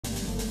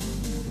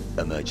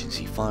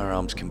Emergency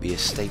firearms can be a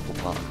staple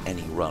part of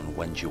any run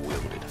when dual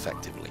wielded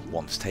effectively.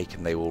 Once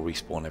taken, they will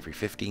respawn every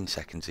 15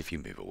 seconds if you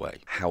move away.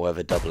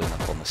 However, doubling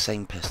up on the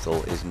same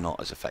pistol is not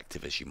as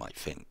effective as you might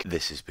think.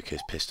 This is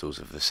because pistols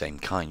of the same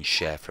kind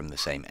share from the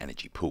same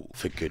energy pool.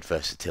 For good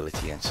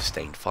versatility and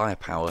sustained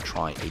firepower,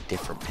 try a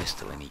different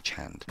pistol in each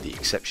hand. The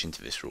exception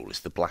to this rule is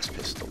the blast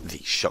pistol.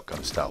 These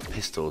shotgun style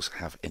pistols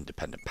have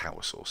independent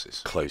power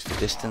sources. Close the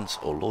distance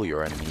or lure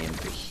your enemy in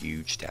for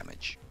huge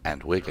damage.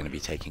 And we're going to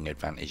be taking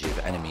advantage of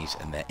enemies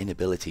and their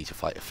inability to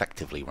fight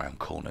effectively round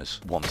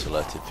corners. Once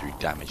alerted through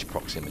damage,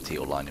 proximity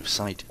or line of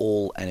sight,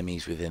 all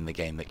enemies within the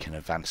game that can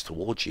advance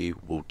towards you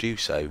will do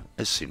so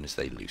as soon as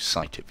they lose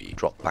sight of you.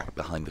 Drop back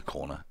behind the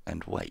corner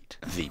and wait.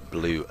 The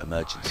blue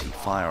emergency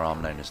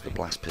firearm known as the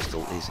blast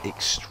pistol is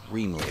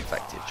extremely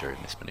effective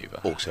during this maneuver.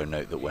 Also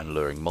note that when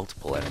luring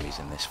multiple enemies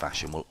in this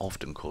fashion will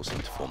often cause them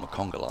to form a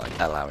conga line,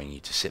 allowing you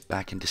to sit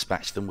back and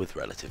dispatch them with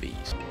relative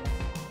ease.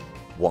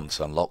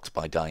 Once unlocked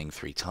by dying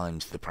 3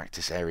 times, the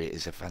practice area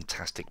is a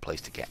fantastic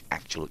place to get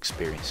actual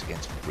experience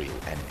against real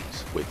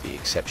enemies. With the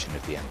exception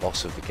of the end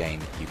boss of the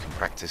game, you can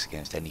practice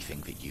against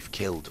anything that you've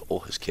killed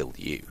or has killed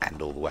you,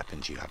 and all the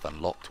weapons you have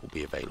unlocked will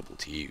be available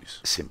to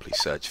use. Simply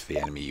search for the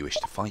enemy you wish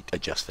to fight,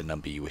 adjust the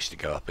number you wish to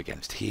go up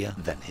against here,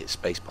 then hit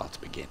spacebar to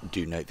begin.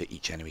 Do note that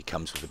each enemy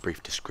comes with a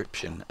brief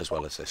description as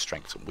well as their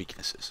strengths and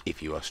weaknesses.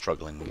 If you are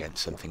struggling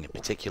against something in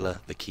particular,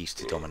 the keys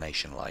to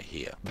domination lie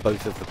here.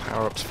 Both of the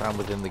power-ups found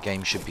within the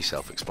game should be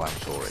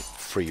self-explanatory.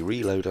 Free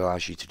reload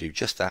allows you to do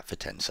just that for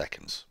 10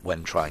 seconds.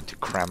 When trying to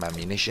cram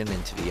ammunition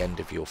into the end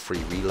of your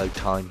free reload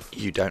time,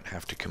 you don't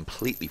have to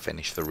completely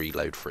finish the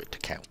reload for it to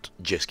count.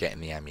 Just getting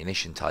the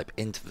ammunition type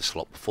into the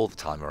slot before the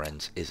timer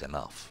ends is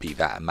enough, be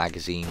that a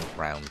magazine,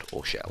 round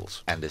or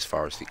shells. And as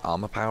far as the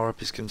armor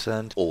power-up is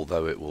concerned,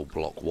 although it will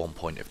block 1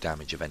 point of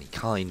damage of any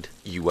kind,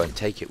 you won't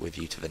take it with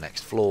you to the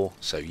next floor,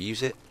 so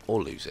use it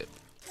or lose it.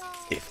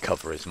 If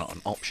cover is not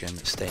an option,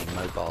 staying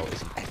mobile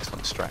is an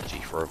excellent strategy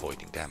for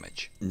avoiding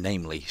damage,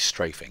 namely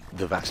strafing.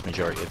 The vast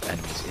majority of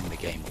enemies in the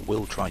game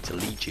will try to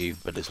lead you,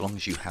 but as long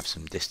as you have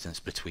some distance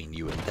between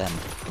you and them,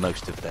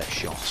 most of their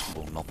shots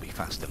will not be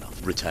fast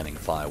enough. Returning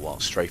fire while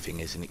strafing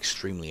is an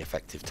extremely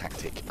effective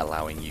tactic,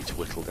 allowing you to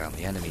whittle down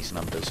the enemy's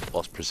numbers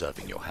whilst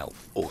preserving your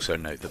health. Also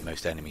note that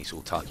most enemies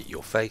will target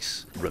your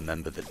face.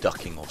 Remember that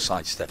ducking or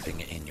sidestepping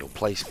in your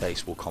play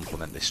space will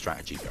complement this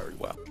strategy very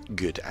well.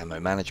 Good ammo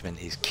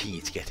management is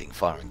key to getting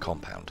firing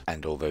compound,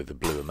 and although the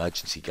blue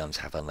emergency guns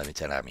have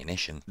unlimited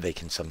ammunition, they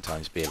can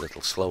sometimes be a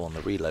little slow on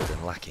the reload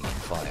and lacking in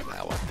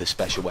firepower. The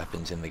special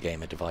weapons in the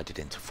game are divided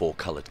into 4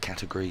 coloured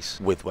categories,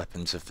 with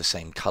weapons of the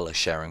same colour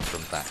sharing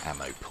from that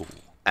ammo pool.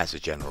 As a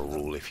general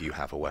rule, if you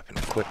have a weapon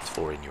equipped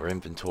or in your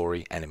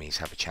inventory, enemies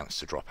have a chance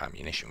to drop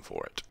ammunition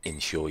for it.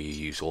 Ensure you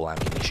use all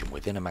ammunition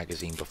within a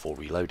magazine before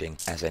reloading,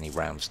 as any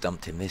rounds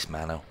dumped in this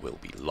manner will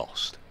be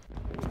lost.